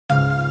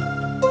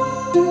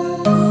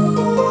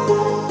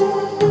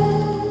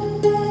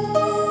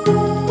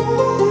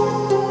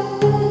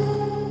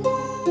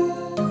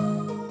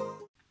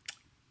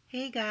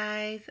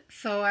guys,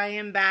 so I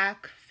am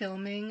back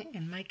filming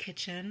in my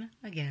kitchen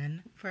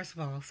again. First of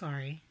all,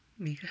 sorry,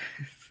 because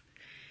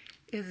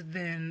it's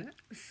been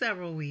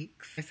several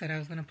weeks. I said I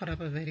was going to put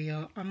up a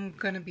video. I'm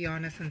going to be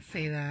honest and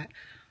say that,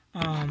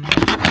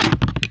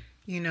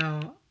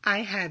 I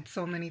had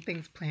so many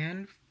things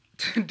planned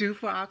to do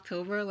for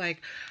October.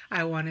 Like,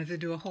 I wanted to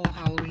do a whole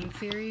Halloween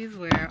series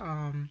where,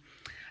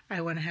 I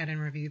went ahead and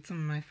reviewed some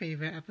of my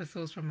favorite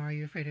episodes from Are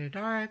You Afraid of the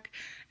Dark?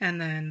 And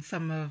then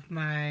some of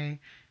my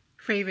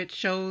favorite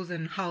shows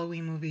and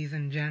Halloween movies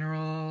in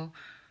general.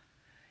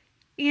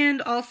 And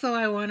also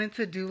I wanted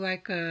to do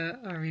like a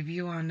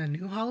review on the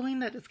new Halloween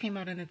that just came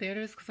out in the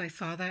theaters because I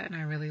saw that and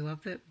I really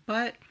loved it.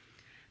 But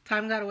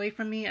time got away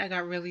from me. I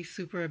got really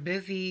super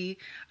busy.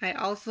 I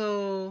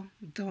also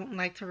don't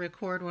like to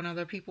record when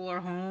other people are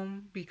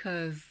home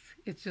because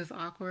it's just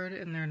awkward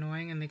and they're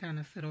annoying and they kind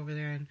of sit over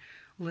there and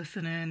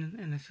listen in,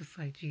 and it's just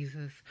like,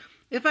 Jesus.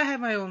 If I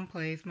had my own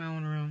place, my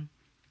own room,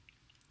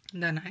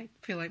 then I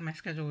feel like my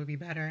schedule would be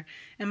better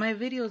and my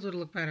videos would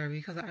look better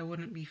because I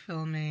wouldn't be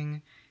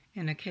filming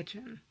in a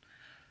kitchen.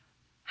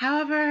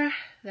 However,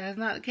 that's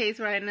not the case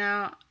right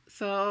now,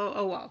 so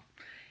oh well.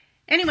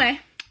 Anyway,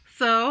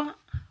 so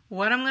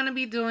what I'm going to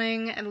be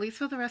doing, at least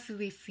for the rest of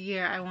this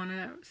year, I want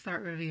to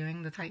start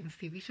reviewing the Titans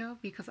TV show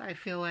because I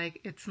feel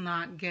like it's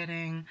not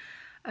getting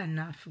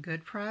enough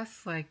good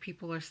press. Like,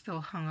 people are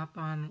still hung up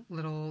on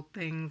little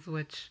things,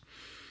 which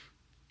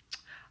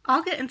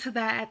I'll get into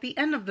that at the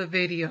end of the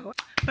video.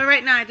 But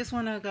right now, I just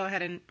want to go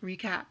ahead and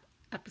recap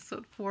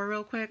episode 4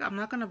 real quick. I'm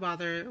not going to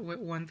bother with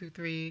 1 through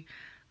 3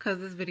 because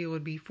this video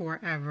would be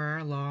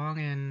forever long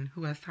and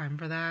who has time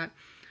for that?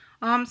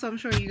 So I'm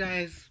sure you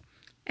guys,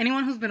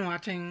 anyone who's been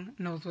watching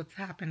knows what's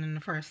happened in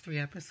the first 3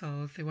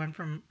 episodes. They went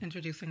from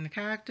introducing the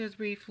characters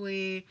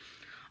briefly,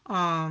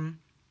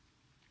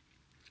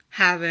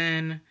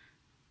 having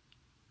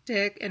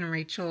Dick and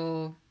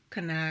Rachel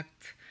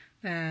connect,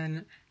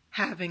 then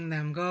having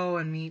them go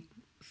and meet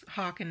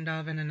Hawk and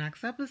Dove in the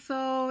next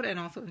episode, and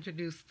also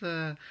introduce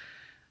the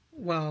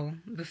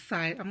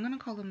side, I'm going to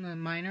call them the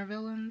minor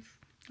villains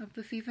of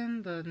the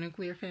season, the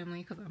nuclear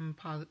family, because I'm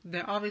positive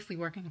they're obviously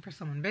working for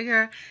someone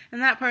bigger,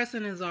 and that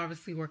person is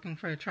obviously working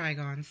for a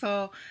Trigon.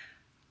 So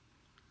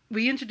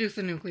we introduced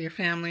the nuclear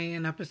family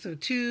in episode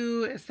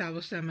 2,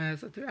 established them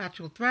as an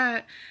actual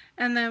threat,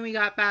 and then we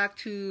got back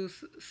to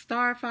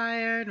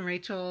Starfire and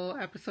Rachel,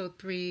 episode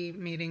 3,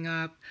 meeting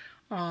up,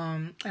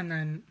 and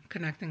then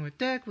connecting with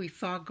Dick. We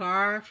saw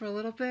Gar for a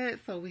little bit,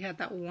 so we had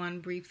that one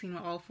brief scene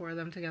with all 4 of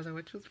them together,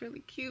 which was really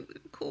cute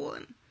and cool,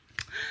 and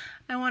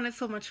I wanted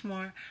so much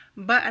more.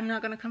 But I'm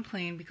not going to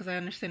complain because I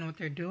understand what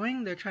they're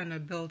doing. They're trying to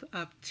build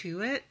up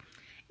to it,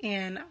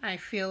 and I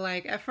feel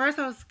like at first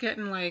I was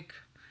getting like,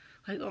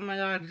 oh my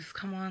god, just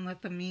come on,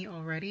 let them meet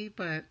already.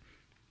 But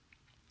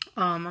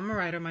I'm a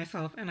writer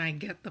myself, and I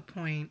get the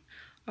point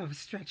of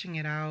stretching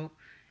it out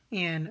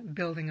and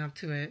building up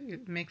to it.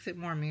 It makes it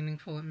more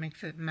meaningful. It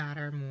makes it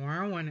matter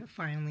more when it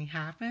finally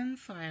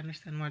happens. So I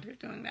understand why they're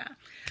doing that.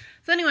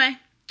 So anyway,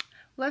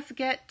 let's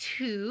get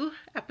to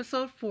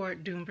episode 4,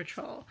 Doom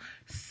Patrol.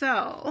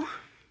 So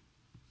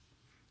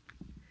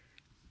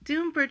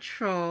Doom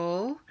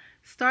Patrol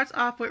starts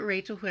off with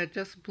Rachel, who had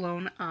just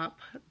blown up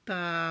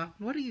the,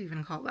 what do you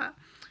even call that?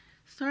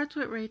 Starts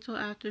with Rachel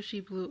after she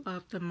blew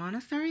up the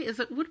monastery.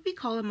 Would we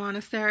call it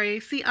monastery?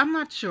 See, I'm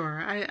not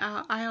sure.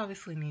 I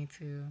obviously need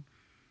to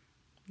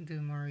do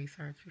more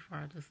research before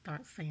I just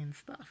start saying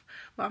stuff.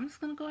 But I'm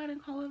just going to go ahead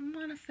and call it a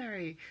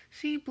monastery.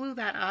 She blew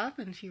that up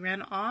and she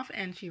ran off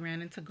and she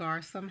ran into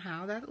Gar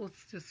somehow. That was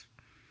just,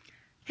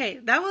 hey,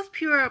 that was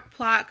pure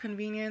plot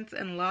convenience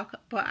and luck,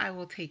 but I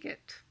will take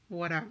it.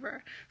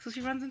 Whatever. So she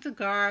runs into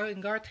Gar,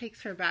 and Gar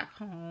takes her back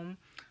home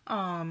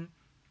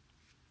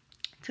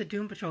to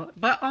Doom Patrol.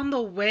 But on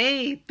the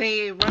way,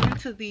 they run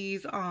into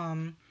these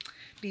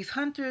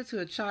hunters who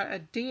had shot a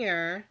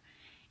deer,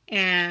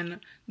 and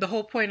the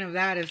whole point of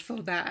that is so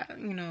that,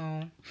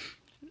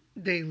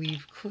 they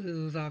leave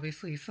clues,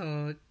 obviously,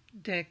 so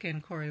Dick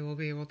and Corey will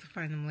be able to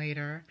find them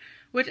later,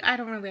 which I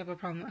don't really have a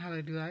problem with how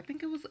they do that. I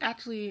think it was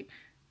actually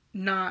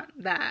not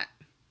that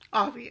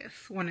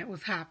obvious when it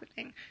was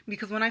happening,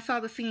 because when I saw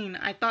the scene,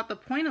 I thought the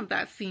point of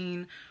that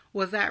scene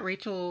was that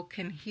Rachel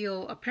can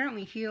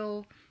apparently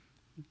heal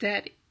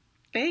dead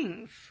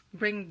things,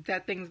 bring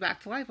dead things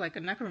back to life like a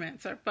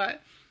necromancer.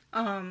 But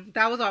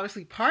that was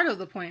obviously part of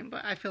the point,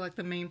 but I feel like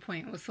the main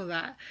point was so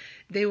that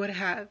they would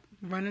have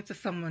run into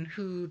someone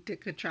who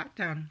Dick could track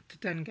down to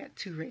then get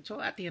to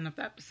Rachel at the end of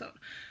the episode.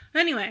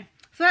 Anyway,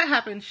 so that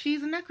happened.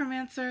 She's a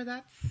necromancer.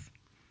 That's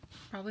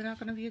probably not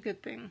going to be a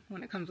good thing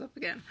when it comes up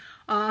again.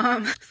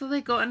 So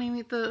they go and they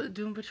meet the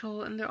Doom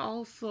Patrol, and they're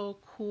all so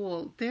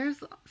cool.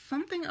 There's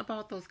something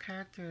about those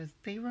characters.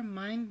 They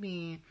remind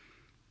me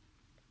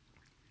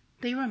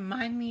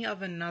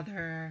of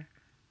another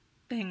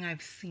thing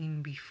I've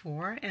seen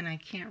before, and I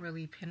can't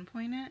really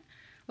pinpoint it.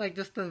 Like,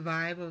 just the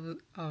vibe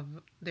of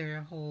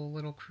their whole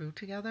little crew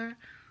together.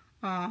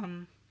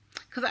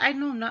 Because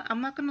I'm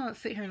not going to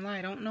sit here and lie.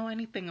 I don't know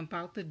anything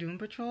about the Doom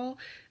Patrol.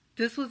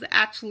 This was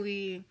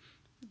actually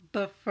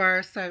the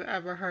first I've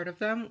ever heard of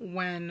them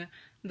when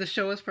the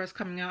show is first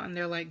coming out, and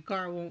they're like,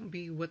 Gar won't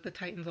be with the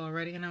Titans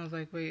already, and I was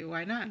like, wait,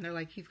 why not? And they're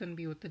like, he's gonna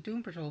be with the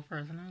Doom Patrol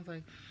first, and I was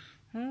like,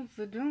 who's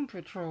the Doom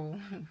Patrol?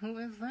 Who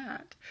is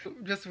that?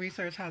 Just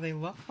research how they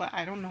look, but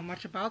I don't know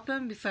much about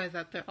them besides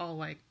that they're all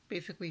like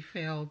basically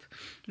failed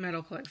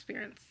medical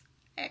experiments.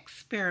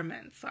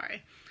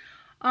 Sorry.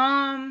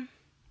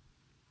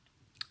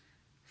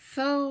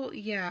 So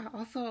yeah,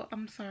 also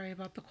I'm sorry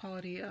about the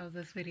quality of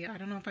this video. I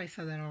don't know if I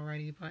said that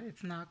already, but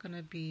it's not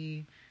gonna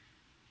be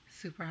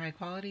super high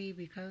quality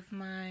because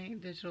my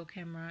digital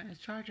camera is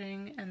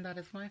charging, and that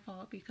is my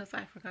fault because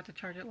I forgot to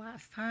charge it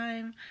last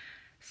time.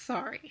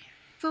 Sorry.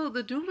 So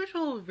the Doom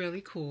Patrol is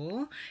really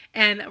cool,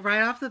 and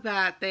right off the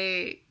bat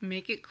they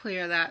make it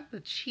clear that the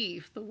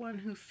chief, the one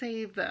who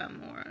saved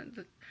them, or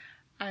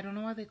I don't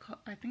know why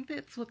I think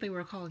that's what they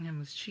were calling him,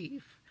 was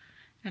chief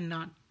and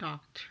not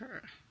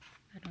doctor.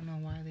 I don't know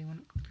why they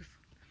want to just,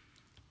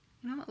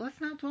 you know what,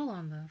 let's not dwell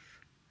on this.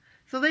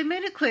 So they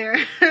made it clear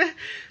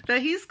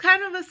that he's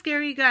kind of a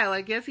scary guy.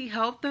 Like, yes, he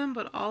helped them,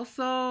 but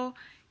also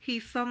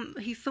he's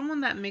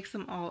someone that makes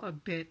them all a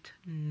bit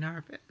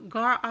nervous.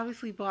 Gar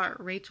obviously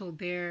brought Rachel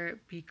there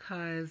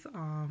because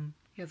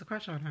he has a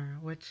crush on her,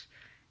 which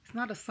is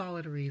not a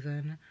solid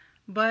reason.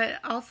 But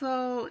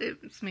also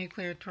it's made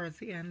clear towards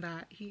the end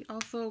that he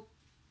also,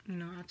 you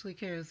know, actually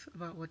cares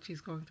about what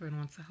she's going through and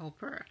wants to help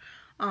her.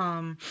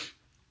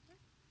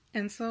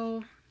 And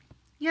so,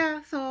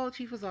 yeah, so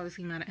Chief was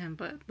obviously mad at him,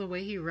 but the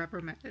way he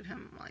reprimanded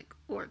him, like,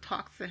 or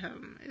talks to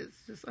him is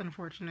just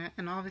unfortunate.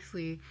 And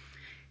obviously,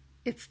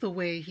 it's the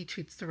way he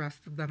treats the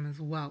rest of them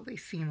as well. They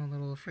seem a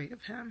little afraid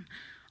of him.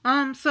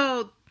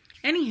 So,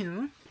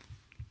 anywho,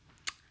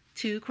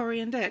 to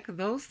Corey and Dick,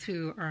 those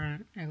two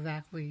aren't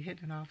exactly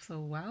hitting it off so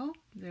well.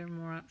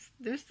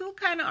 They're still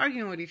kind of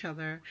arguing with each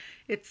other.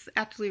 It's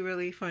actually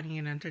really funny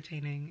and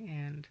entertaining,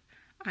 and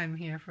I'm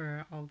here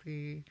for all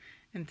the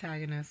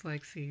antagonist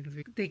like scenes.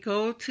 They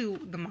go to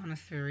the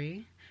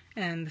monastery,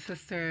 and the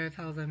sister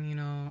tells them, you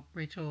know,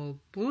 Rachel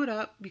blew it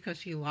up because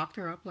she locked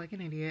her up like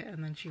an idiot,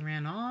 and then she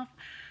ran off.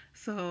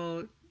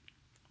 So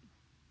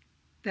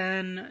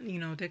then, you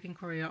know, Dick and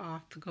Corey are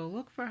off to go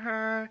look for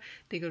her.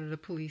 They go to the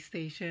police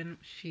station.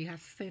 She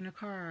has to stay in her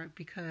car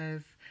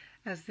because,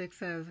 as Dick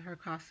says, her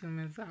costume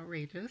is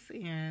outrageous,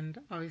 and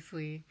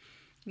obviously,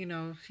 you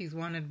know, she's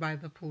wanted by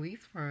the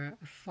police for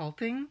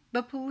assaulting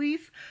the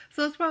police.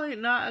 So it's probably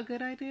not a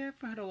good idea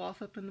for her to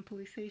waltz up in the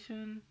police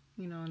station,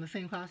 you know, in the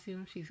same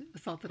costume she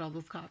assaulted all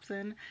those cops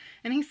in.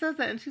 And he says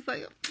that, and she's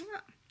like,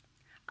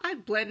 I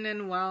blend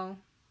in well.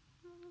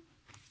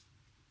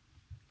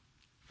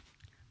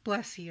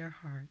 Bless your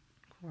heart,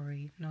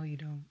 Corey. No, you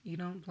don't. You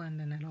don't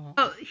blend in at all.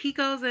 So he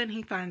goes in,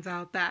 he finds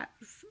out that,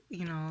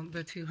 you know,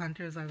 the two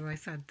hunters, as I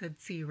said, did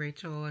see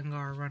Rachel and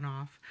Gar run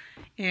off.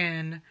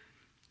 And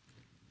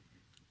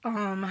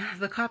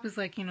the cop is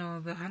like, you know,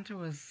 the hunter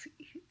was,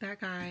 that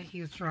guy, he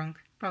was drunk,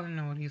 probably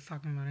know what he was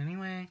talking about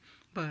anyway,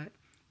 but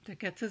that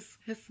gets his,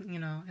 you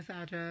know, his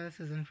address,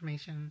 his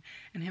information,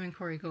 and him and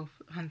Corey go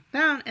hunt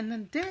down, and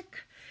then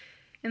Dick,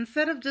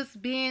 instead of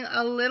just being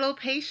a little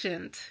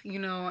patient, you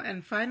know,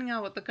 and finding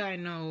out what the guy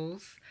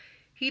knows,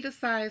 he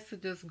decides to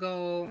just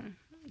go,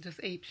 just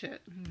ape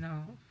shit, you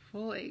know,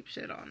 full ape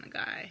shit on the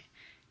guy,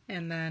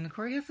 and then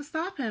Corey has to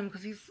stop him,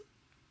 because he's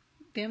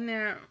damn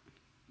near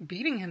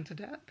beating him to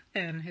death,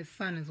 and his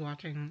son is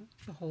watching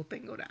the whole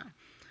thing go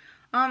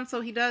down.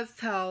 So he does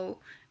tell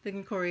Dick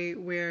and Corey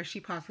where she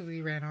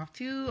possibly ran off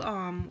to,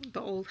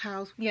 the old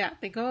house. Yeah,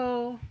 they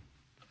go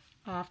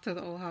off to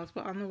the old house,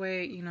 but on the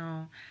way, you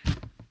know,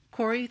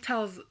 Corey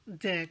tells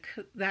Dick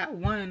that,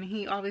 one,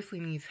 he obviously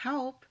needs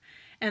help,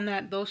 and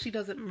that though she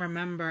doesn't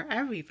remember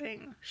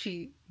everything,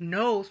 she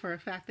knows for a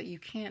fact that you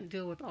can't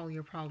deal with all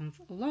your problems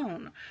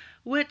alone,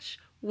 which,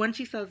 when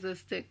she says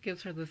this, Dick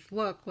gives her this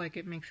look like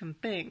it makes him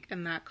think,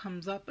 and that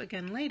comes up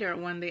again later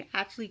when they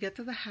actually get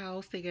to the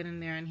house. They get in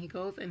there, and he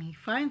goes and he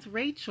finds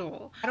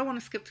Rachel. I don't want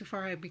to skip too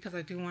far ahead because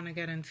I do want to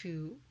get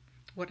into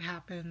what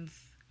happens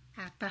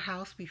at the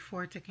house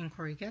before Dick and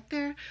Corey get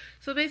there.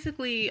 So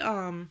basically,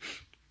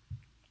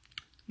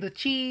 the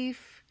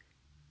chief,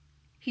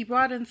 he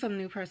brought in some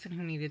new person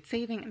who needed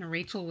saving, and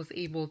Rachel was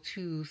able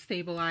to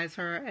stabilize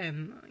her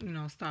and, you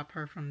know, stop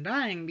her from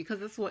dying, because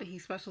that's what he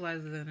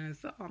specializes in,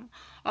 is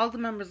all the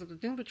members of the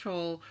Doom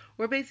Patrol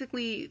were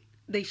basically,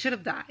 they should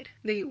have died.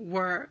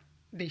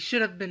 They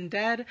should have been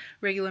dead.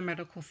 Regular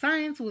medical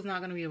science was not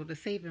going to be able to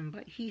save him,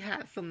 but he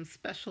had some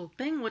special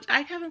thing, which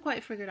I haven't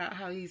quite figured out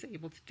how he's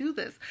able to do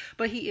this,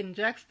 but he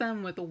injects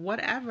them with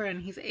whatever,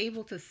 and he's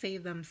able to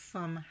save them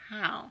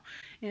somehow,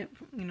 you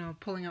know,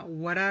 pulling out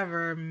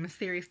whatever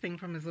mysterious thing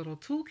from his little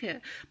toolkit.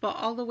 But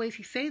all the ways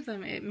he saves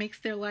them, it makes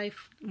their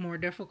life more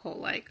difficult.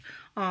 Like,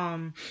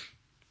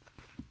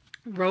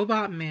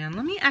 Robot Man.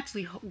 Let me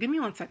actually, give me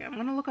 1 second. I'm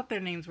going to look up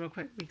their names real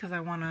quick because I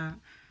want to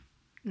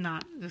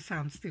not just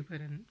sound stupid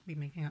and be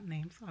making up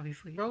names,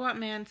 obviously. Robot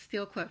Man,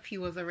 Steel Cliff. He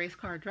was a race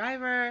car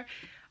driver,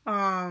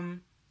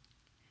 and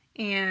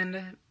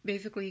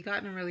basically he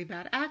got in a really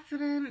bad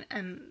accident,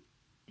 and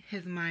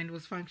his mind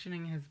was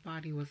functioning, his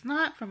body was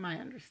not, from my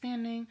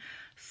understanding.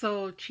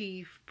 So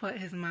Chief put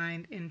his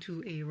mind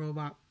into a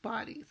robot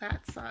body.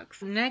 That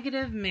sucks.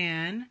 Negative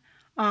man.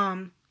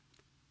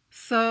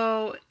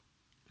 So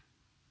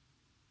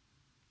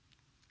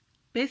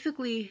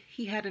basically,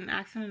 he had an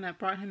accident that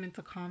brought him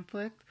into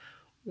conflict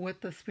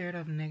with the spirit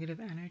of negative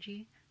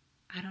energy.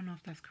 I don't know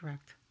if that's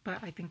correct, but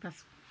I think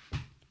that's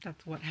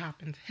what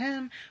happened to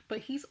him. But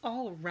he's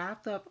all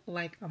wrapped up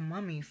like a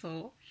mummy,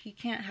 so he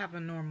can't have a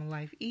normal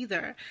life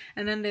either.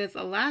 And then there's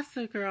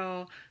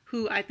Elastigirl,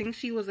 who I think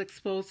she was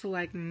exposed to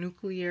like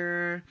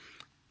nuclear...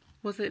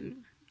 Was it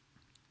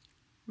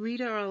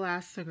Rita or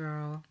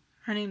Elastigirl?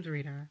 Her name's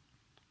Rita,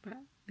 but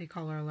they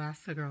call her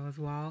Elastigirl as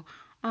well.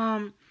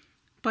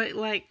 But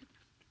like,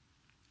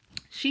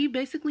 she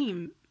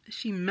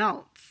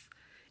melts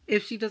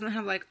if she doesn't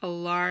have like a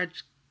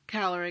large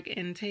caloric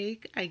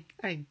intake,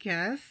 I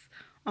guess.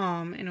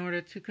 In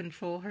order to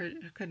control her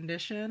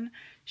condition,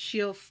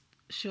 she'll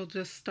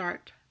just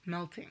start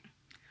melting.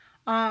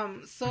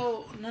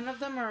 So none of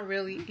them are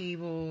really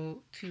able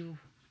to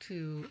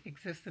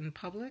exist in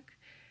public,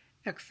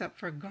 except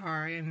for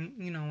Gar. And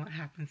you know what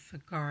happens to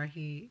Gar?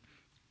 He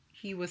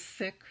was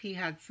sick. He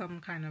had some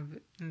kind of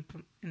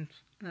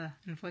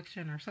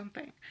infliction or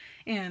something,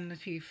 and the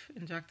Chief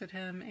injected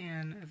him.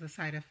 And as a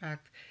side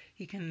effect,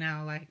 he can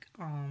now like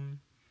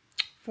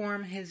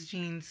form his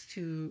genes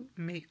to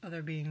make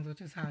other beings,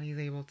 which is how he's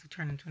able to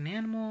turn into an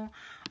animal.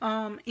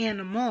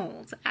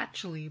 Animals,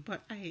 actually,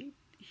 but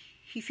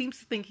he seems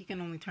to think he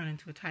can only turn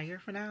into a tiger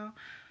for now.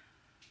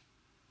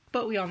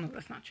 But we all know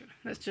that's not true.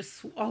 That's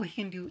just all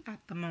he can do at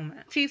the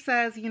moment. Chief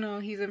says, you know,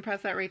 he's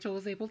impressed that Rachel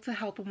was able to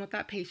help him with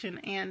that patient,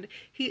 and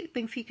he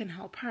thinks he can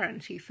help her.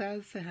 And she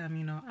says to him,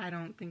 you know, I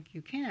don't think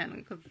you can,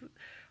 because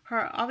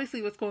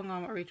obviously what's going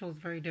on with Rachel is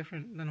very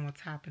different than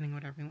what's happening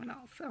with everyone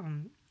else.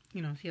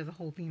 You know, she has a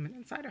whole demon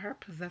inside of her,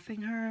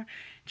 possessing her,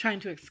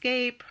 trying to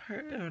escape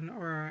her,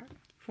 or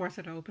force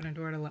her to open a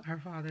door to let her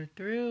father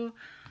through.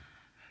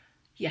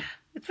 Yeah,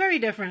 it's very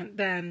different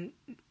than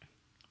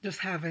just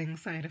having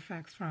side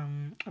effects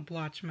from a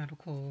blotch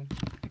medical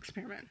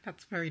experiment.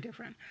 That's very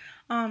different.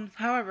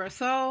 However,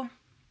 so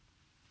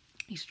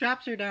he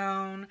straps her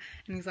down,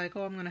 and he's like,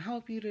 oh, I'm going to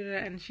help you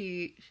today. And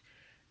she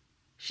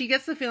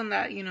gets the feeling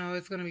that, you know,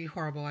 it's going to be a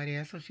horrible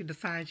idea. So she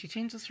decides, she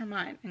changes her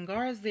mind. And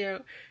Gar's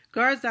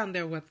down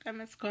there with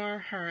them. It's Gar,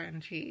 her,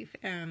 and Chief.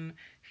 And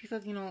she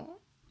says, you know,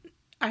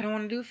 I don't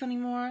want to do this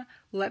anymore.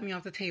 Let me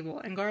off the table.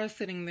 And Gar is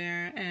sitting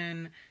there,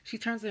 and she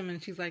turns to him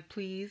and she's like,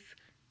 please,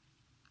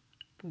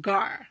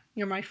 Gar,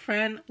 you're my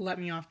friend. Let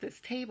me off this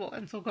table.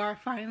 And so Gar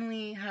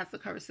finally has the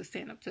courage to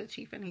stand up to the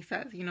Chief. And he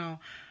says, you know,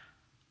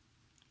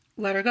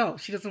 let her go.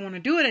 She doesn't want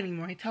to do it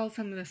anymore. He tells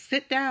him to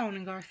sit down,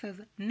 and Gar says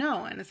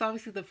no. And it's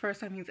obviously the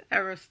first time he's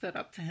ever stood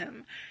up to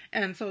him.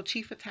 And so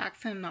Chief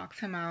attacks him, knocks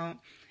him out,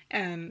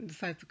 and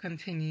decides to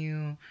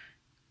continue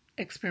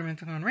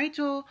experimenting on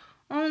Rachel.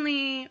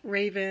 Only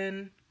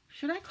Raven,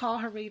 should I call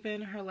her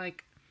Raven, her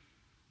like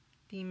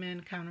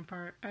demon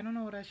counterpart? I don't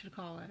know what I should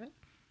call it,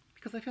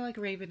 because I feel like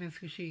Raven is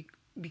who she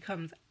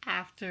becomes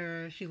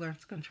after she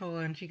learns to control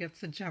her and she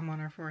gets a gem on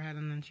her forehead,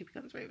 and then she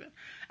becomes Raven.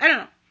 I don't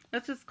know.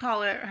 Let's just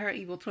call it her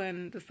evil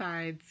twin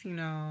decides, you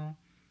know,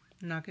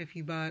 knock if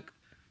you buck,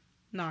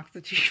 knocks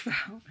the Chief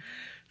out.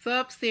 So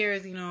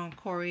upstairs, you know,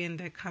 Corey and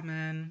Dick come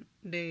in.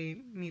 They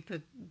meet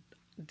the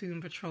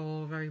Doom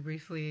Patrol very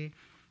briefly.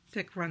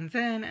 Dick runs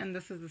in, and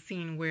this is the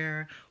scene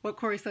where what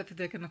Corey said to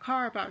Dick in the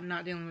car about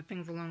not dealing with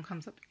things alone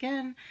comes up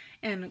again.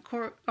 And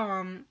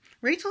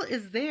Rachel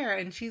is there,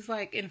 and she's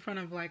like in front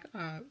of like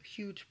a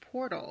huge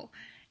portal.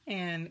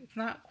 And it's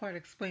not quite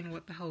explained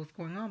what the hell is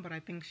going on, but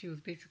I think she was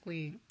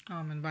basically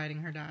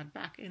inviting her dad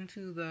back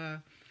into the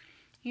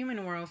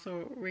human world.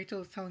 So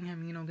Rachel is telling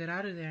him, you know, get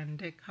out of there. And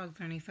Dick hugs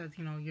her and he says,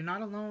 you know, you're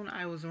not alone.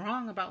 I was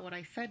wrong about what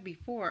I said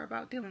before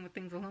about dealing with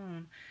things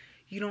alone.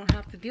 You don't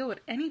have to deal with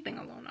anything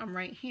alone. I'm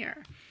right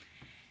here.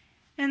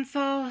 And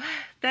so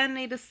then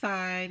they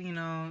decide, you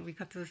know, we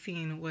cut to the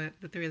scene with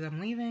the three of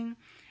them leaving.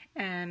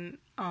 And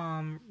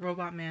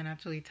Robot Man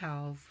actually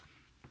tells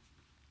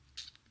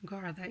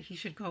Gar that he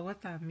should go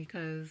with them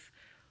because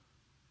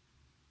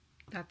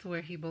that's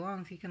where he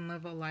belongs. He can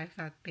live a life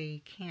that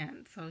they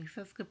can't. So he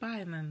says goodbye,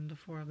 and then the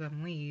four of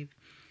them leave.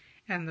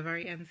 And the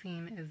very end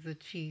scene is the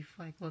Chief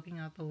like looking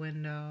out the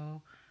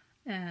window,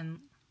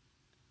 and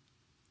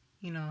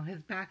you know,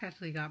 his back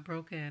actually got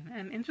broken.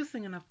 And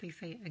interesting enough, they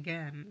say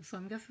again. So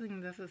I'm guessing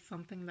this is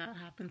something that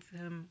happens to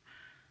him,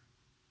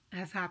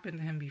 has happened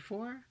to him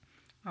before.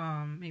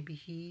 Maybe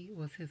he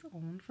was his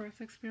own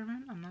first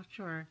experiment. I'm not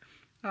sure.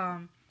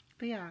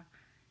 But yeah,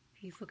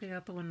 he's looking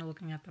out the window,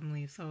 looking at them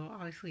leave. So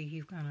obviously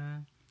he's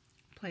gonna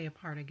play a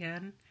part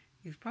again.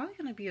 He's probably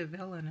gonna be a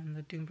villain in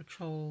the Doom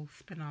Patrol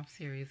spin-off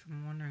series.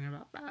 I'm wondering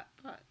about that,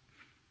 but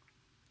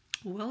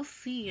we'll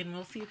see. And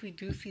we'll see if we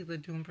do see the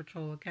Doom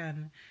Patrol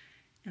again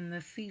in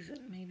this season.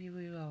 Maybe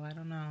we will. I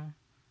don't know.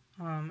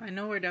 I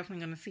know we're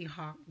definitely gonna see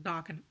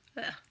Doc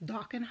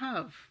and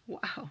Huff.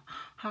 Wow,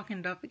 Hawk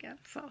and Duff again.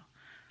 So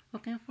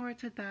looking forward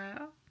to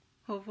that.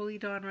 Hopefully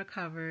Dawn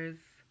recovers.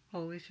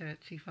 Holy shit,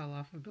 she fell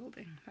off a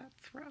building.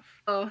 That's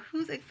rough. Oh,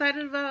 who's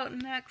excited about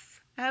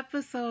next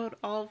episode?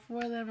 All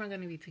four of them are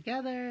going to be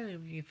together. They'll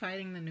be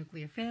fighting the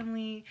nuclear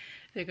family.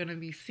 They're going to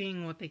be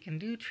seeing what they can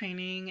do,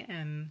 training,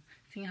 and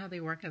seeing how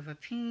they work as a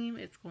team.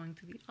 It's going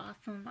to be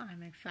awesome.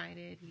 I'm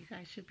excited. You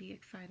guys should be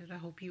excited. I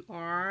hope you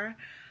are.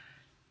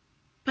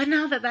 But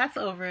now that that's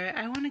over,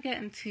 I want to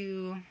get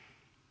into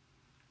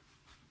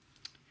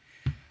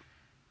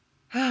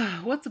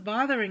what's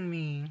bothering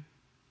me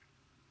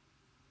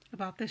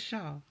about this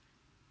show.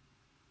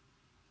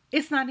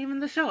 It's not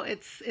even the show.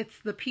 It's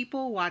the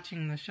people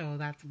watching the show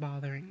that's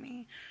bothering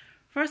me.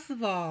 First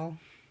of all,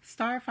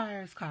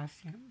 Starfire's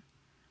costume.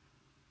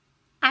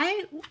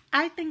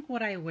 I think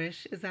what I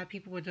wish is that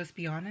people would just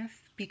be honest,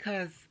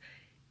 because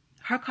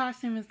her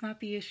costume is not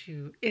the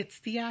issue. It's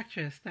the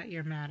actress that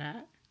you're mad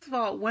at. First of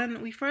all,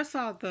 when we first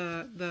saw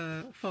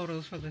the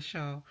photos for the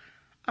show,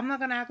 I'm not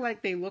gonna act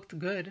like they looked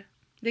good.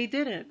 They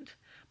didn't.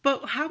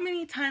 But how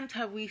many times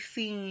have we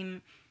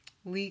seen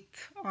leaked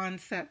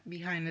on-set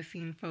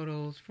behind-the-scene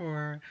photos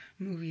for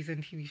movies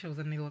and TV shows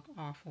and they look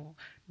awful?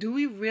 Do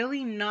we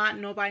really not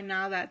know by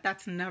now that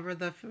that's never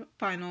the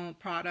final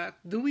product?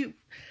 Do we,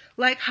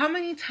 like, how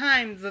many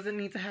times does it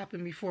need to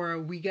happen before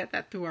we get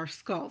that through our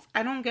skulls?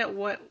 I don't get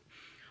what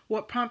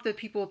prompted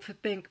people to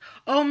think,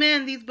 oh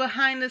man, these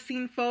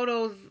behind-the-scene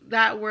photos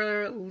that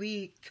were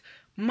leaked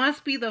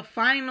must be the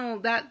final,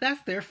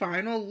 that's their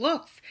final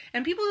looks.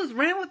 And people just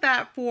ran with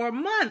that for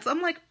months.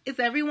 I'm like, is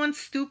everyone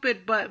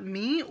stupid but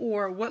me?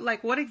 Or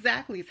what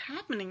exactly is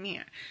happening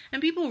here?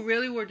 And people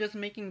really were just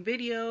making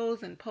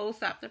videos and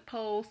posts after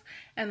posts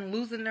and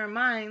losing their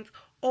minds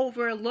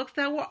over looks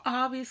that were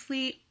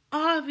obviously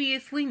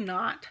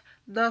not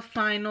the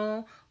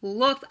final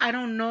looks. I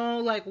don't know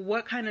like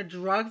what kind of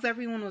drugs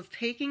everyone was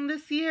taking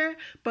this year,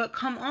 but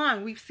come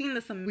on, we've seen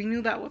this and we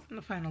knew that wasn't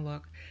the final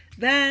look.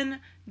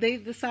 Then they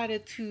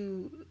decided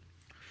to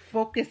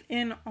focus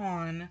in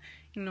on,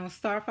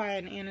 Starfire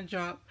and Anna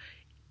Drop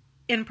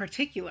in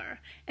particular.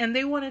 And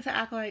they wanted to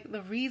act like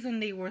the reason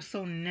they were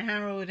so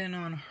narrowed in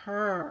on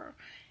her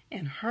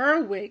and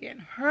her wig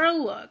and her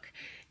look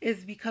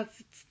is because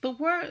it's the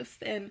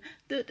worst. And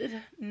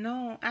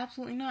no,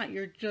 absolutely not.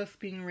 You're just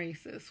being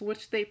racist,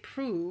 which they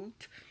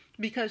proved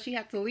because she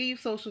had to leave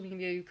social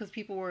media because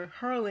people were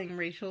hurling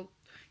racial,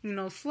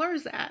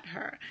 slurs at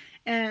her.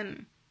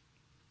 And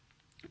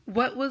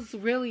what was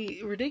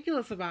really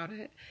ridiculous about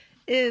it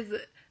is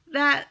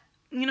that,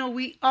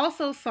 we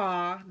also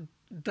saw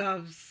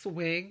Dove's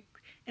wig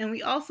and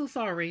we also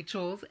saw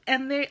Rachel's,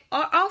 and they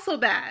are also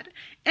bad.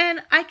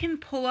 And I can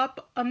pull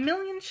up a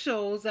million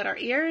shows that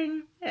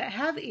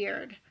have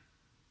aired,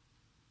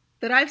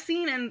 that I've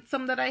seen and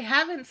some that I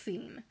haven't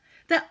seen,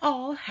 that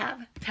all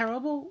have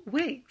terrible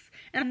wigs.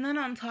 And then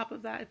on top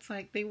of that, it's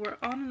like they were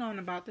on and on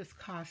about this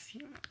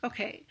costume.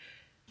 Okay,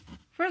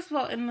 first of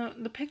all, in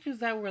the pictures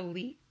that were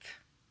leaked,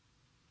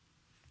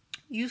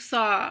 you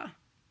saw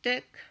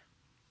Dick,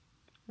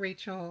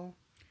 Rachel,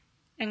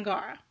 and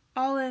Gara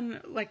all in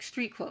like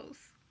street clothes.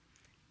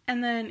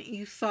 And then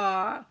you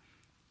saw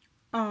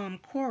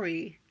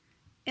Corey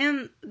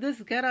in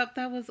this getup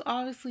that was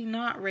obviously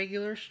not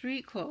regular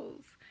street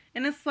clothes.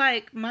 And it's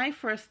like, my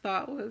first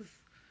thought was,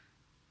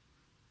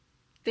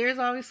 there's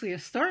obviously a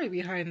story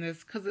behind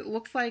this, because it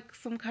looks like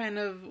some kind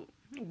of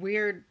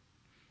weird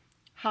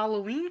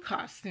Halloween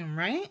costume,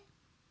 right?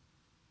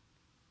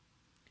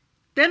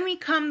 Then we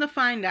come to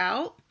find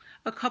out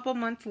a couple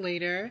months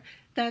later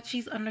that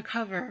she's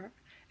undercover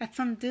at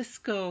some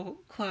disco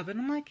club. And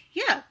I'm like,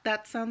 yeah,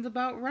 that sounds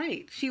about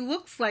right. She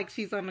looks like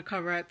she's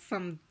undercover at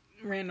some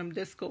random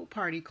disco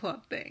party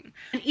club thing.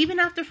 And even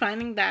after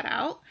finding that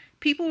out,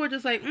 people were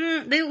just like,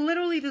 they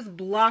literally just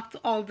blocked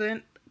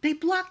they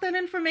blocked that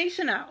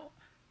information out.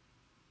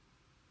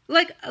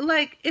 Like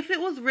if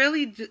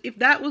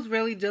that was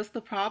really just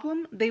the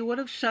problem, they would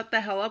have shut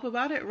the hell up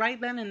about it right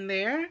then and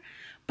there.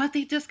 But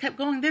they just kept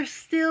going. They're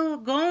still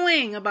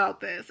going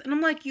about this. And I'm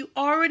like, you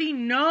already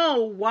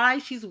know why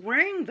she's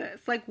wearing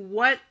this. Like,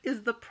 what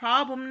is the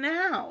problem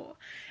now?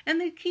 And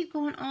they keep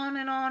going on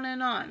and on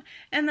and on.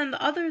 And then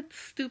the other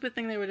stupid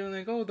thing they were doing,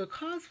 like, oh, the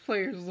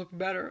cosplayers look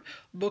better.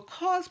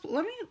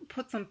 Let me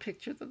put some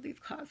pictures of these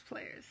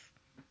cosplayers.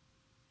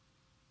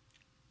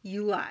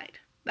 You lied.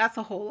 That's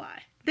a whole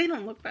lie. They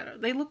don't look better.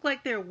 They look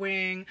like they're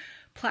wearing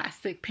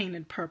plastic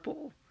painted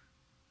purple.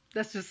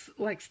 That's just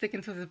like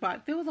sticking to the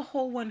body. There was a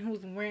whole one who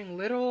was wearing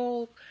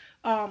literal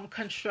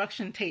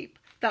construction tape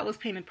that was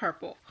painted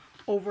purple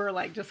over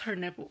like just her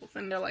nipples.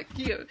 And they're like,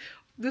 yeah,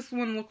 this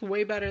one looks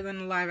way better than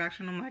the live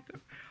action. I'm like,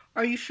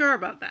 are you sure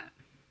about that?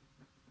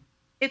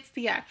 It's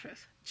the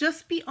actress.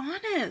 Just be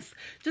honest.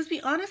 Just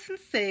be honest and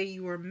say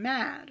you were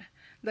mad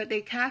that they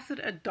casted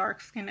a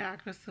dark-skinned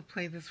actress to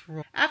play this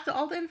role. After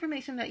all the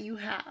information that you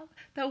have,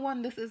 that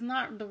one, this is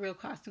not the real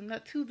costume.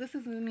 That two, this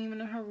isn't even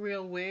her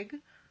real wig.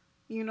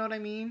 You know what I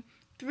mean?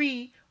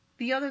 3,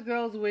 the other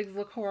girls' wigs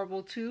look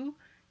horrible too.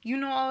 You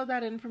know all of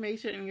that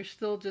information and you're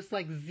still just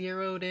like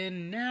narrowed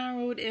in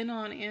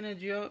on Anna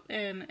Jo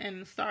and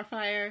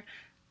Starfire.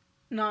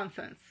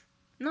 Nonsense.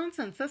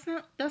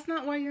 That's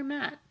not why you're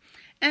mad.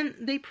 And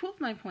they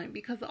proved my point,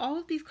 because all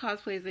of these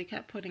cosplays they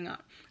kept putting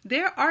up,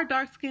 there are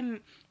dark-skinned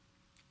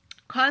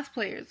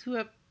cosplayers who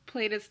have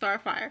played as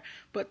Starfire,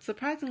 but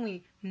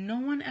surprisingly, no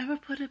one ever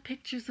put up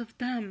pictures of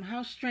them.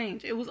 How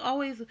strange. It was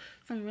always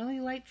some really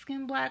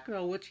light-skinned black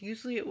girl, which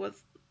usually it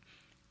was,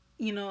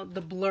 you know,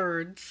 the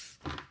blurreds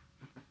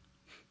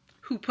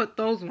who put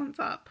those ones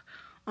up,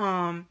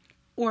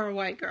 or a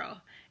white girl.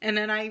 And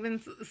then I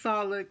even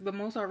saw, like, the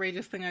most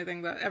outrageous thing I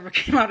think that ever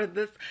came out of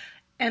this,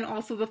 and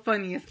also the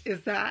funniest,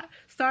 is that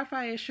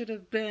Starfire should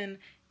have been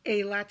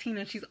a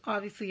Latina. She's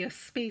obviously a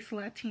space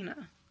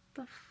Latina.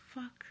 The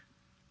fuck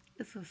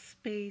is a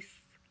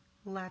space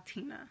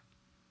Latina?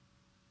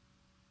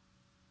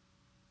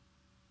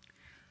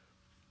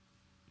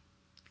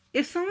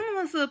 If someone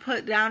wants to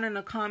put down in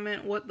a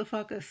comment what the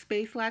fuck a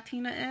space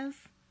Latina is,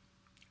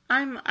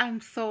 I'm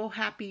so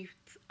happy.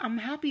 I'm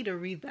happy to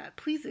read that.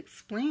 Please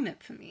explain it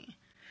to me.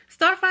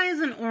 Starfire is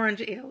an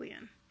orange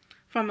alien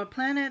from a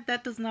planet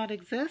that does not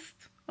exist.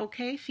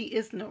 Okay, she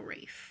is no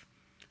race.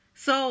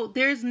 So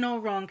there's no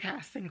wrong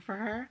casting for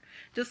her.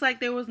 Just like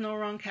there was no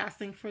wrong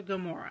casting for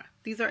Gamora.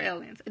 These are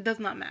aliens. It does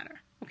not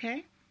matter.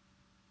 Okay?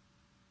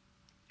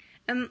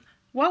 And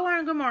while we're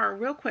on Gamora,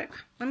 real quick,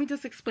 let me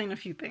just explain a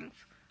few things.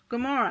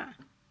 Gamora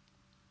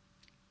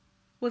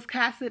was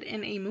casted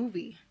in a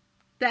movie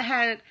that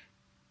had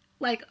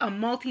like a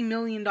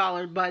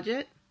multi-million-dollar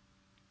budget.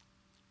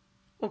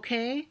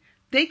 Okay?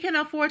 They can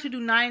afford to do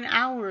 9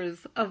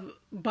 hours of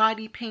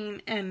body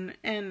paint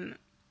and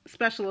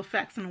special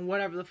effects and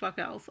whatever the fuck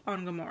else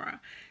on Gamora.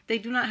 They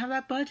do not have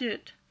that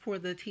budget for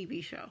the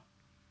TV show.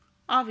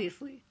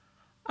 Obviously.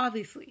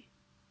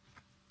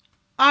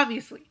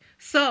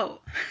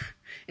 So,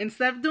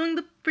 instead of doing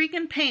the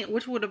freaking paint,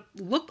 which would have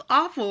looked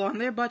awful on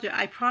their budget,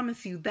 I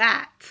promise you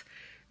that,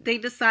 they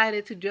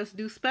decided to just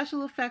do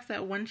special effects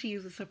that when she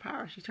uses her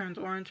power, she turns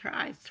orange, her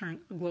eyes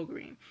turn glow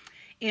green.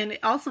 And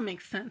it also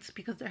makes sense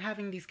because they're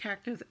having these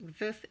characters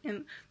exist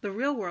in the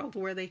real world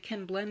where they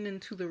can blend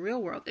into the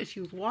real world. If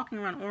she was walking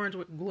around orange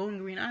with glowing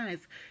green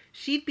eyes,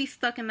 she'd be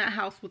stuck in that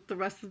house with the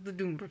rest of the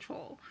Doom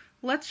Patrol.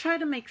 Let's try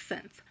to make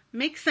sense.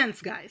 Make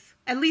sense, guys.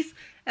 At least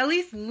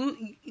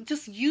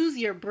just use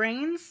your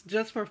brains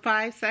just for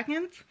 5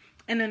 seconds,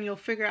 and then you'll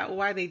figure out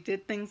why they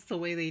did things the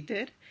way they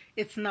did.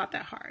 It's not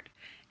that hard.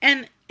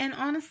 And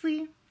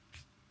honestly,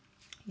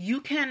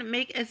 you can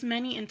make as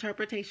many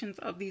interpretations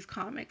of these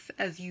comics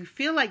as you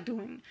feel like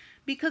doing,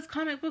 because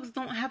comic books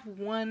don't have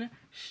one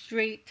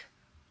straight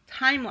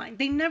timeline.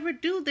 They never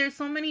do. There's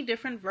so many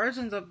different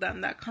versions of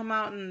them that come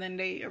out and then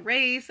they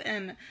erase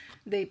and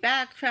they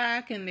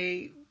backtrack and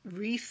they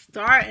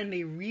restart and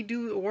they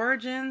redo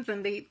origins,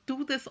 and they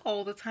do this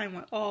all the time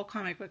with all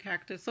comic book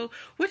characters. So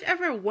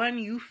whichever one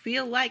you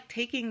feel like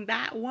taking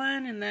that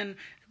one and then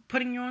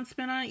putting your own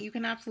spin on it, you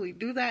can absolutely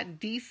do that.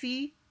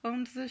 DC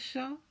owns this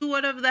show. Do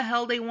whatever the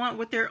hell they want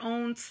with their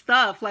own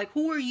stuff. Like,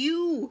 who are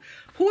you?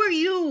 Who are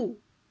you?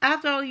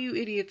 After all you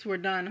idiots were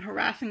done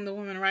harassing the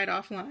woman right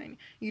offline,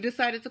 you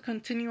decided to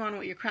continue on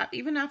with your crap.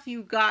 Even after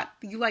you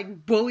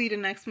like bullied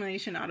an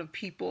explanation out of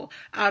people,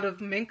 out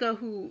of Minka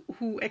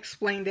who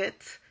explained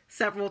it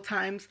several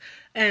times,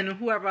 and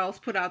whoever else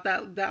put out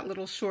that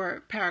little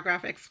short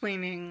paragraph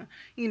explaining,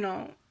 you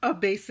know, a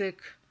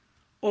basic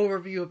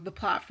overview of the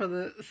plot for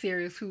the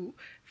series, who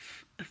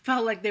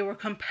felt like they were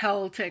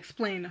compelled to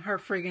explain her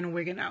friggin'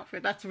 wig and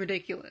outfit. That's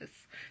ridiculous.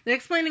 They're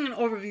explaining an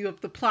overview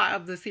of the plot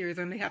of the series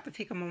and they have to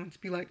take a moment to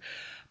be like,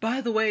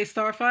 by the way,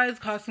 Starfire's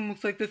costume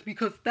looks like this,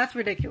 because that's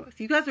ridiculous.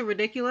 You guys are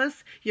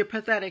ridiculous. You're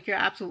pathetic. You're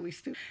absolutely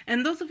stupid.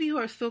 And those of you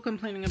who are still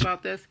complaining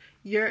about this,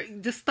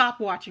 just stop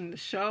watching the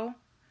show.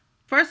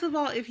 First of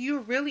all, if you're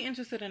really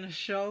interested in a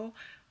show,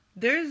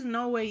 there's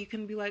no way you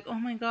can be like, oh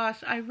my gosh,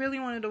 I really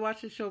wanted to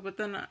watch the show, but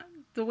then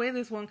the way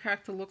this one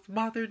character looks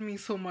bothered me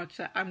so much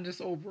that I'm just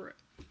over it.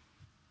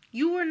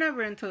 You were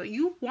never into it.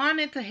 You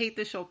wanted to hate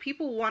the show.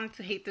 People wanted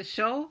to hate the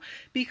show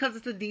because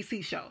it's a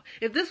DC show.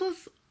 If this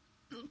was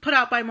put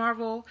out by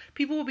Marvel,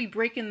 people will be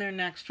breaking their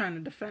necks trying to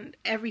defend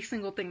every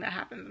single thing that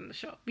happens in the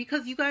show.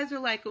 Because you guys are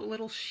like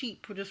little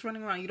sheep who are just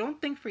running around. You don't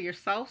think for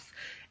yourselves.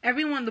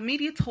 Everyone, the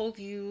media told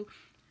you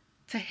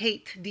to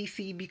hate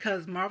DC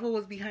because Marvel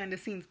was behind the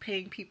scenes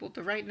paying people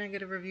to write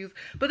negative reviews.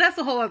 But that's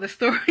a whole other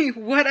story.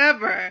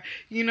 Whatever.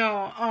 You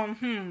know,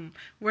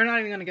 we're not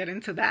even going to get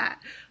into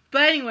that.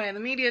 But anyway, the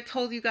media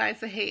told you guys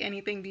to hate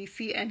anything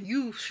DC, and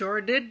you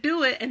sure did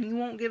do it, and you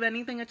won't give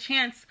anything a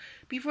chance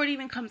before it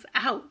even comes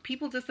out.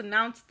 People just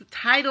announce the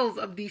titles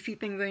of DC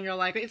things, and you're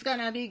like, it's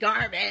gonna be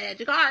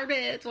garbage.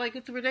 Like,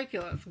 it's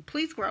ridiculous.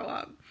 Please grow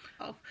up.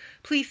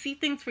 Please see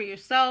things for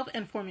yourself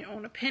and form your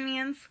own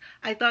opinions.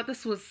 I thought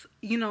this was,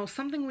 you know,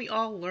 something we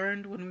all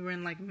learned when we were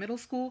in, like, middle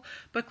school,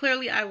 but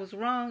clearly I was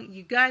wrong.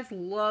 You guys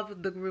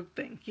love the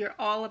groupthink. You're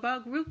all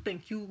about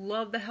groupthink. You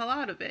love the hell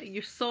out of it.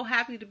 You're so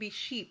happy to be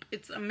sheep.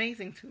 It's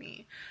amazing to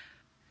me.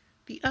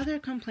 The other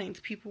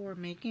complaints people were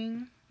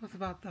making was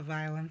about the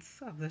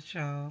violence of the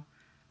show.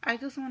 I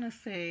just want to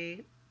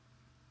say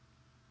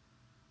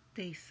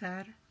they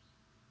said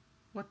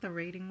what the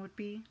rating would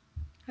be.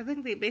 I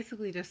think they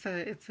basically just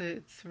said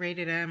it's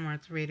rated M or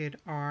it's rated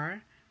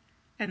R.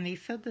 And they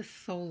said this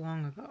so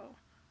long ago,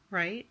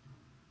 right?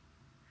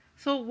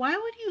 So why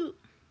would you...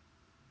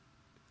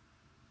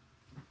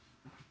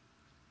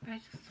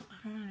 I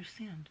don't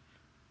understand.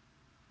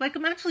 Like,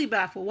 I'm actually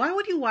baffled. Why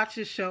would you watch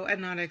this show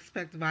and not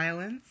expect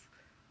violence?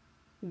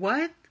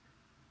 What?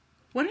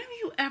 When have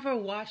you ever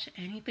watched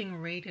anything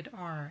rated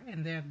R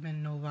and there have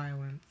been no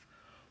violence?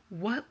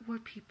 What were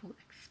people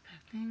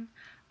expecting?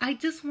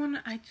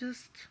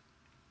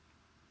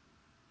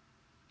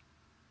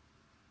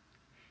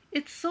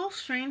 It's so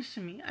strange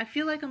to me. I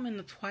feel like I'm in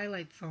the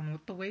Twilight Zone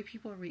with the way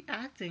people are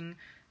reacting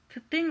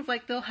to things.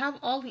 Like, they'll have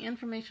all the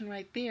information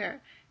right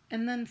there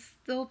and then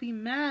still be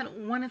mad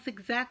when it's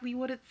exactly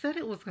what it said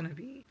it was going to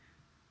be.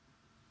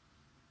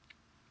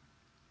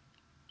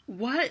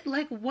 What?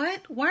 Like,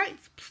 what? Why?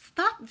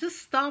 Stop.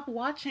 Just stop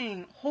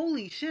watching.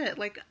 Holy shit.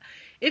 Like,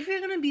 if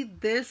you're going to be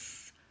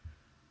this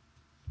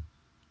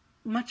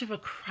much of a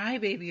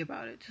crybaby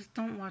about it, just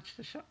don't watch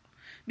the show.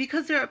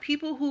 Because there are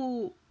people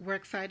who were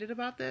excited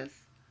about this,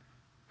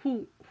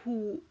 who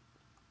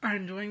are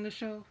enjoying the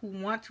show, who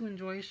want to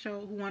enjoy the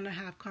show, who want to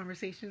have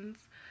conversations,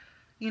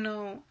 you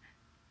know,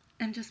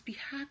 and just be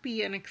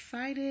happy and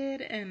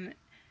excited.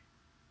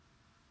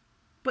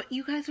 But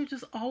you guys are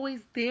just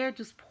always there,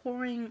 just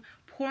pouring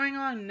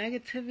on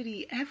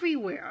negativity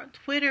everywhere, on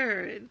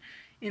Twitter,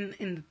 and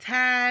in the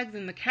tags,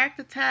 in the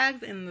character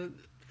tags, in the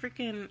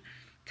freaking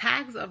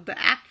tags of the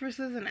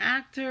actresses and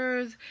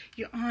actors.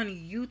 You're on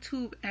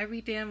YouTube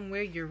every damn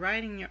where you're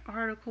writing your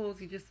articles.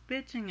 You're just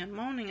bitching and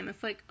moaning, and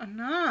it's like,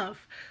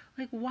 enough.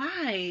 Like,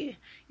 why?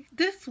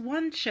 This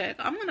one chick,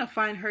 I'm gonna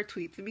find her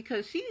tweets,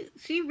 because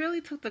she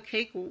really took the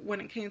cake when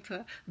it came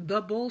to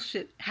the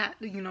bullshit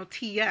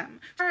TM.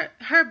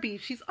 Her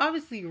beef, she's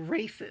obviously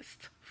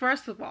racist.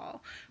 First of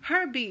all,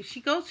 her beef,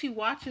 she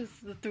watches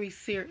the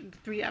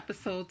three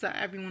episodes that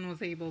everyone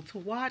was able to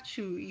watch,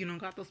 who,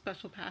 got those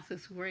special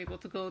passes, who were able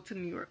to go to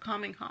New York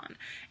Comic Con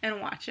and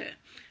watch it.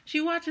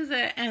 She watches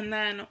it, and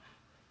then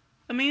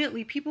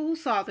immediately people who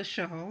saw the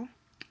show,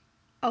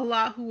 a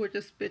lot who were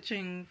just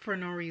bitching for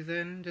no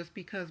reason, just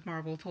because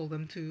Marvel told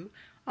them to,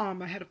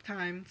 ahead of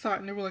time, saw it,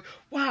 and they were like,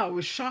 wow, it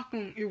was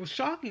shocking,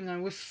 I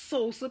was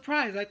so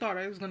surprised, I thought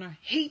I was gonna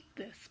hate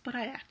this, but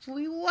I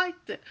actually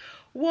liked it.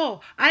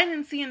 Whoa, I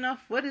didn't see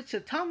enough footage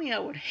to tell me I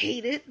would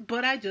hate it,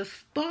 but I just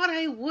thought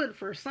I would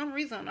for some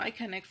reason I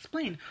can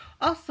explain.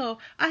 Also,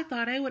 I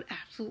thought I would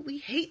absolutely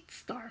hate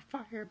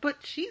Starfire, but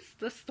she's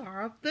the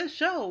star of the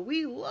show.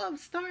 We love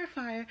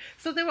Starfire.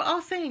 So they were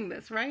all saying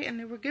this, right? And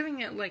they were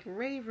giving it like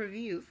rave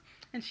reviews.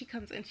 And she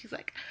comes in, she's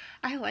like,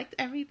 I liked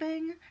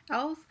everything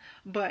else,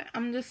 but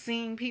I'm just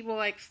seeing people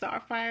like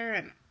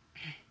Starfire,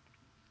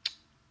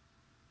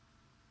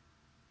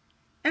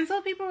 and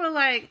so people were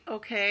like,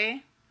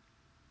 okay,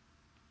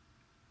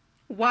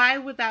 why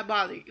would that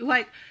bother you?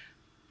 Like,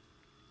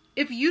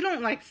 if you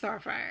don't like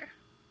Starfire,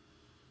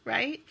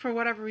 right, for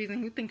whatever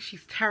reason, you think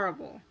she's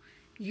terrible,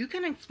 you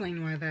can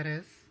explain why that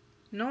is.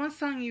 No one's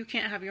telling you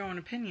can't have your own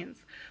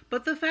opinions.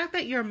 But the fact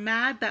that you're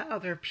mad that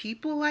other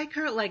people like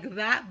her, like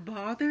that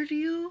bothered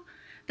you,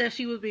 that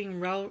she was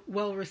being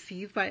well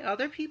received by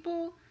other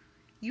people,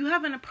 you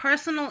have a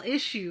personal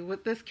issue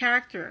with this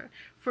character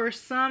for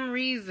some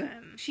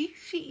reason. She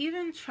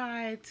even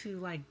tried to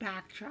like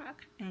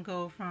backtrack and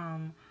go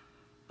from,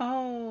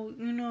 oh,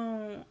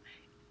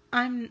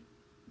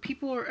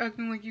 people are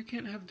acting like you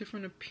can't have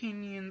different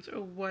opinions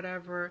or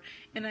whatever,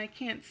 and I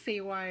can't say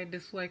why I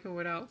dislike her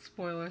without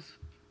spoilers.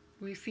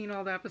 We've seen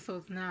all the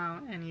episodes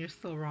now, and you're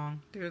still wrong.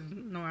 There's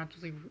no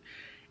actually...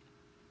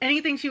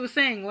 Anything she was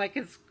saying, like,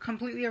 is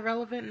completely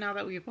irrelevant now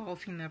that we've all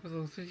seen the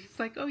episodes. So she's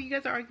like, oh, you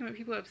guys are arguing,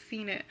 people have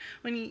seen it.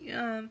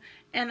 And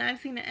I've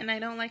seen it, and I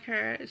don't like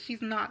her.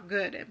 She's not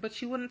good. But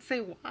she wouldn't say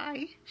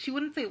why. She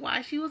wouldn't say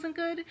why she wasn't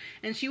good.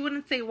 And she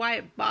wouldn't say why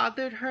it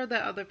bothered her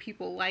that other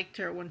people liked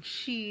her when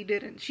she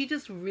didn't. She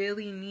just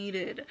really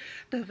needed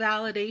the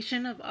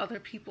validation of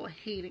other people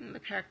hating the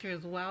character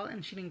as well.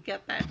 And she didn't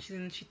get that.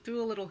 She threw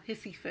a little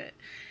hissy fit.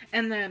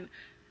 And then...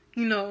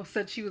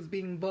 said she was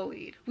being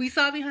bullied. We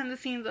saw behind the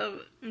scenes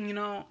of,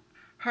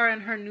 her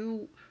and her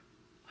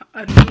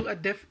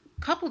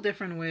couple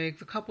different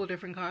wigs, a couple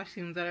different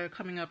costumes that are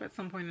coming up at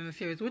some point in the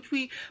series, which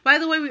by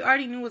the way, we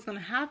already knew was going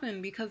to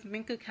happen because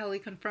Minka Kelly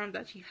confirmed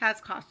that she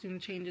has costume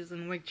changes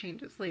and wig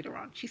changes later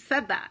on. She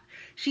said that.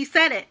 She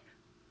said it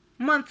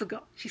months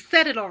ago. She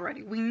said it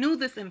already. We knew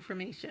this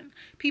information.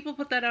 People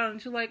put that out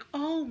and she's like,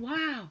 oh,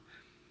 wow.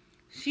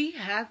 She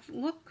has,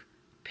 look,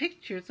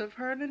 pictures of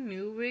her in a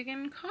new wig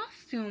and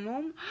costume.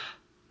 Oh,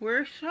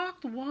 we're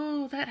shocked.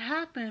 Whoa, that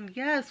happened.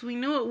 Yes, we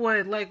knew it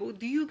would. Like,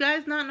 do you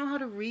guys not know how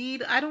to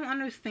read? I don't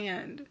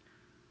understand.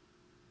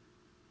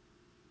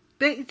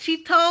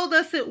 She told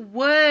us it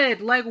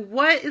would. Like,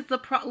 what is the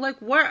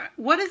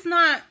what is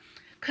not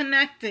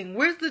connecting?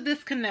 Where's the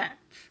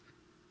disconnect?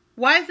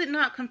 Why is it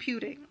not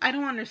computing? I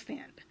don't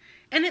understand.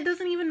 And it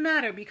doesn't even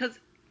matter because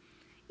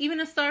even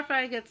if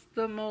Starfire gets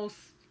the most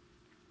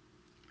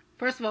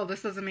First of all,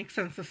 this doesn't make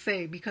sense to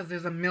say because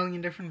there's a million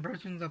different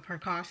versions of her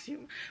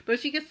costume. But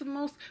she gets the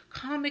most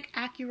comic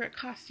accurate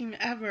costume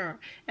ever.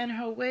 And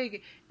her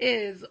wig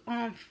is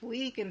on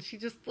fleek and she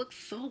just looks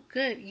so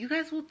good. You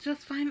guys will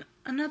just find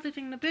another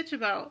thing to bitch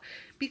about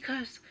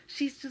because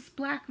she's just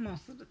black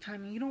most of the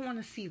time and you don't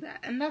want to see that.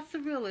 And that's the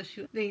real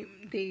issue.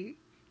 They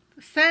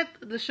said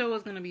the show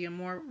was going to be a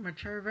more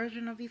mature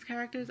version of these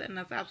characters, and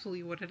that's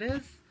absolutely what it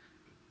is.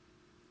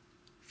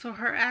 So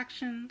her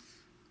actions,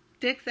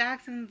 Dick's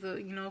actions,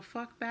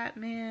 fuck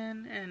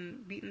Batman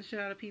and beating the shit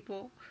out of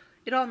people,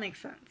 it all makes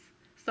sense.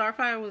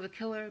 Starfire was a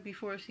killer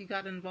before she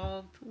got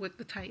involved with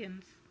the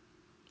Titans.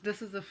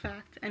 This is a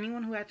fact.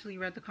 Anyone who actually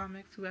read the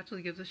comics, who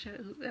actually gives a shit,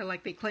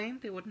 like they claim,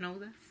 they would know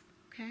this,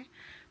 okay?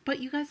 But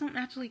you guys don't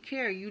actually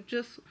care. You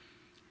just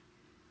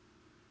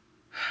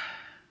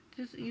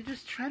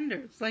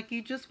trenders. Like,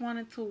 you just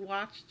wanted to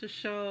watch the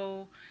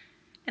show.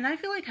 And I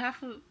feel like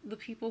half of the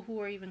people who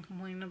are even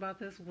complaining about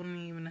this wouldn't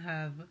even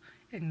have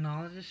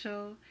acknowledged the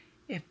show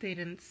if they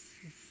didn't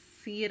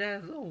see it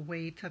as a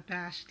way to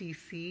bash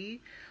DC.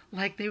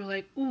 Like, they were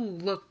like, ooh,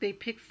 look, they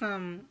picked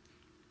some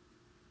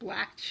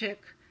black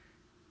chick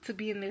to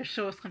be in their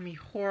show. It's gonna be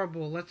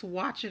horrible. Let's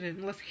watch it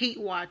and let's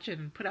hate watch it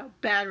and put out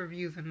bad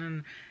reviews. And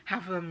then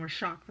half of them were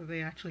shocked that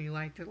they actually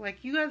liked it.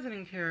 Like, you guys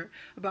didn't care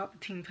about the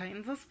Teen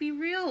Titans. Let's be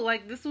real.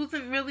 Like, this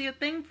wasn't really a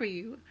thing for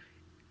you.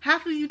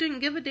 Half of you didn't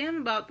give a damn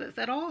about this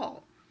at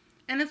all.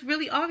 And it's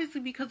really obviously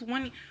because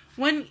when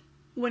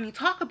you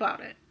talk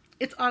about it,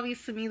 it's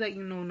obvious to me that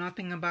you know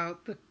nothing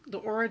about the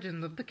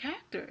origins of the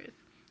characters.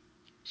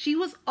 She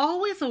was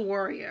always a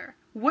warrior.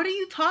 What are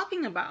you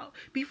talking about?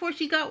 Before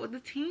she got with the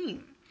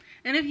team.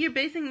 And if you're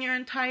basing your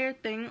entire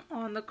thing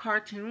on the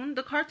cartoon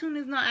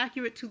is not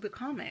accurate to the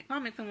comics.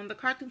 And when the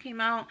cartoon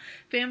came out,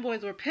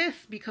 fanboys were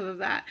pissed because of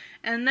that.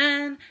 And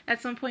then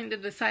at some point they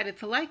decided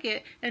to like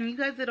it, and you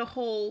guys did a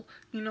whole,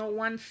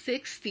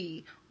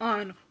 160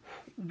 on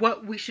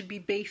what we should be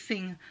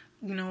basing,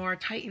 our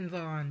Titans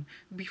on.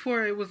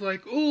 Before it was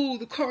like, oh,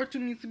 the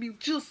cartoon needs to be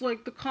just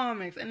like the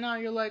comics. And now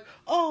you're like,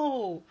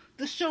 oh,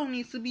 the show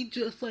needs to be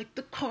just like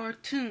the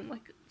cartoon.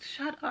 Like,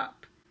 shut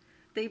up.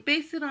 They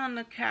base it on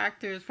the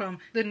characters from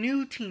the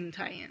new Teen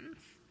Titans,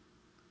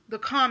 the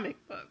comic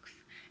books,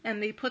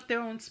 and they put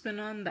their own spin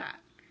on that.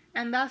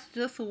 And that's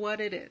just what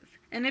it is.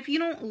 And if you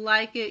don't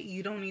like it,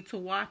 you don't need to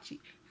watch it.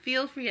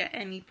 Feel free at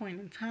any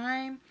point in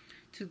time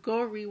to go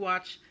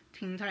rewatch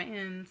Teen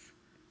Titans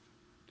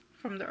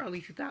from the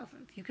early 2000s.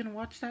 You can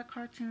watch that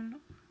cartoon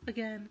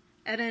again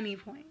at any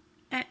point.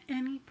 At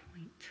any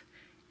point.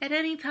 At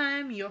any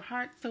time your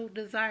heart so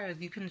desires,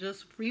 you can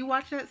just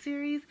rewatch that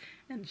series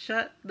and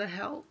shut the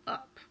hell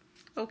up.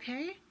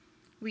 Okay?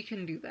 We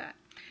can do that.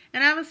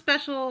 And I have a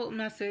special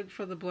message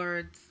for the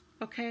Blurreds,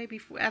 okay?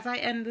 As I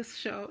end this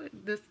show,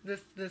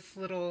 this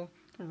little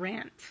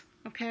rant,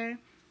 okay?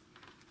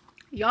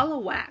 Y'all are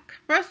whack.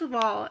 First of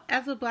all,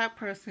 as a black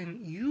person,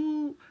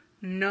 you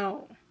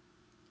know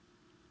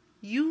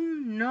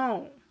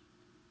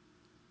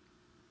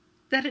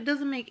that it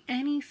doesn't make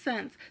any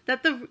sense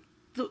that the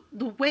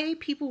way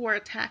people were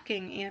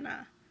attacking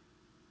Anna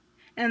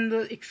and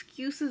the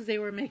excuses they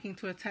were making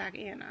to attack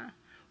Anna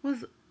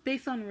was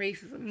based on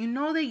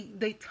racism.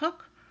 They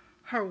took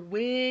her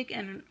wig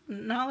and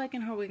not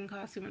liking her wig and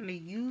costume, and they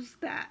used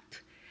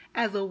that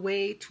as a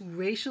way to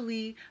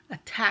racially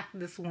attack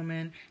this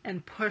woman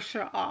and push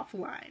her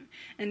offline.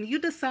 And you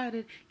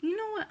decided, you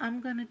know what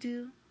I'm gonna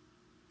do?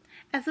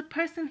 As a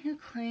person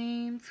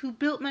who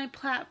built my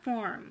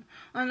platform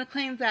on the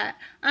claim that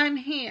I'm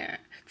here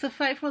to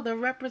fight for the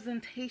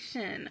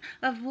representation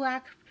of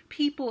black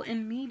people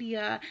in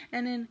media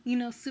and in,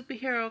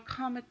 superhero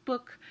comic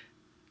book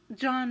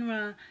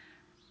genre,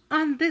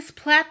 on this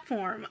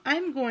platform,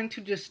 I'm going to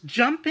just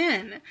jump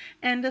in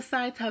and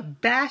decide to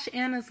bash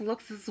Anna's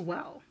looks as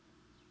well.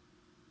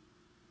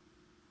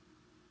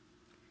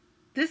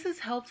 This is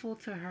helpful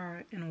to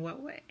her in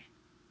what way?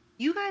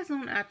 You guys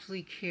don't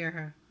actually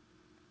care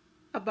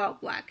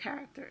about black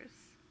characters.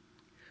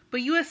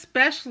 But you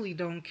especially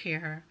don't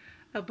care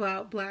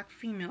about black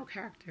female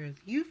characters.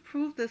 You've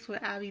proved this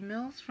with Abby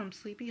Mills from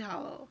Sleepy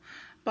Hollow,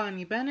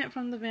 Bonnie Bennett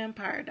from The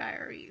Vampire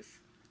Diaries.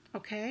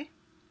 Okay?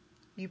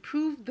 You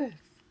proved this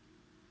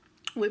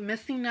with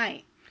Misty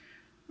Knight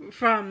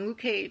from Luke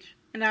Cage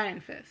and Iron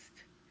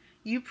Fist.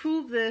 You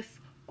prove this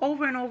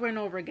over and over and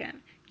over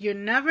again. You're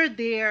never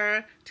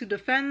there to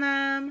defend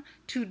them,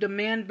 to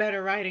demand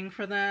better writing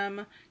for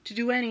them, to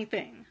do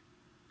anything.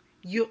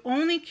 You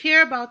only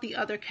care about the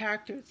other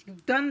characters.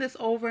 You've done this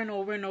over and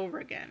over and over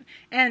again.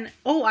 And,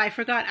 oh, I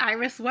forgot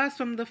Iris West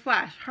from The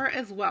Flash. Her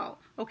as well.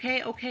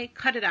 Okay,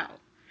 cut it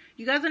out.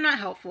 You guys are not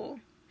helpful.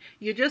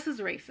 You're just as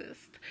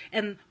racist.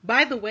 And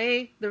by the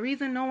way, the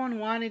reason no one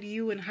wanted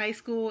you in high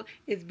school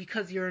is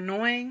because you're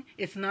annoying.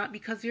 It's not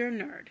because you're a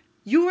nerd.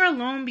 You were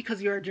alone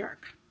because you're a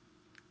jerk.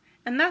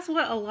 And that's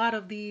what a lot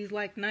of these,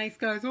 nice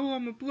guys, oh,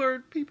 I'm a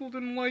blurred, people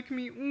didn't like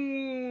me,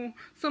 ooh,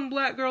 some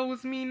black girl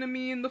was mean to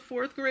me in the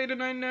 4th grade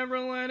and I never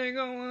let it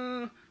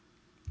go,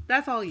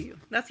 That's all you.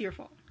 That's your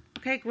fault.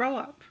 Okay, grow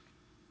up.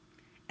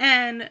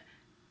 And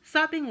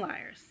stop being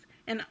liars.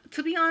 And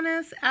to be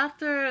honest,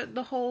 after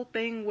the whole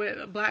thing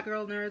with Black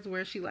Girl Nerds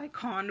where she like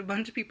conned a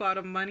bunch of people out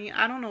of money,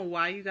 I don't know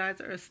why you guys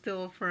are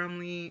still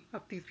firmly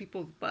up these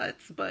people's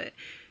butts, but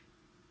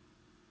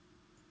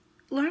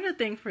learn a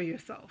thing for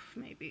yourself,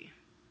 maybe.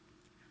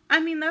 I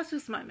mean, that's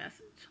just my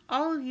message.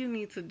 All of you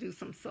need to do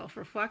some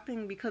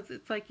self-reflecting because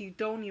it's like you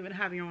don't even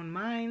have your own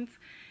minds.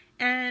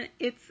 And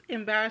it's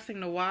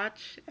embarrassing to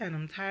watch, and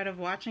I'm tired of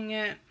watching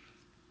it.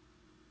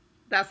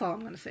 That's all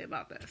I'm going to say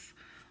about this.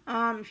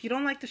 If you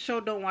don't like the show,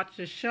 don't watch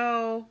the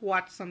show.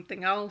 Watch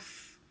something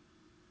else.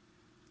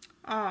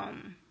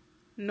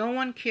 No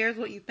one cares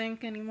what you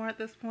think anymore at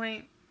this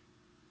point.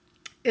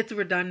 It's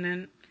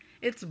redundant.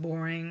 It's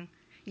boring.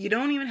 You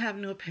don't even have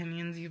new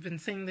opinions. You've been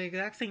saying the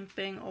exact same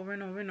thing over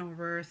and over and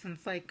over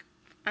since like,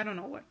 I don't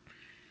know what,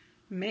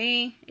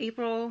 May,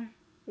 April.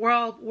 We're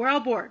all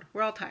bored.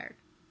 We're all tired.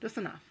 Just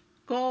enough.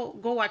 Go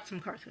watch some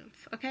cartoons,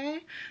 okay?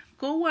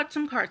 Go watch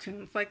some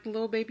cartoons like the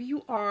little baby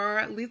you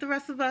are. Leave the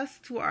rest of us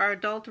to our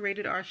adult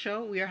rated R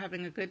show. We are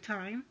having a good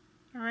time.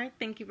 All right,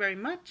 thank you very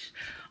much.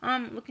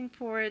 Looking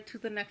forward to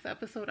the next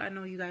episode. I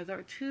know you guys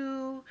are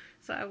too.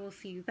 So I will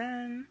see you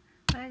then.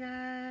 Bye,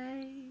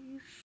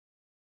 guys.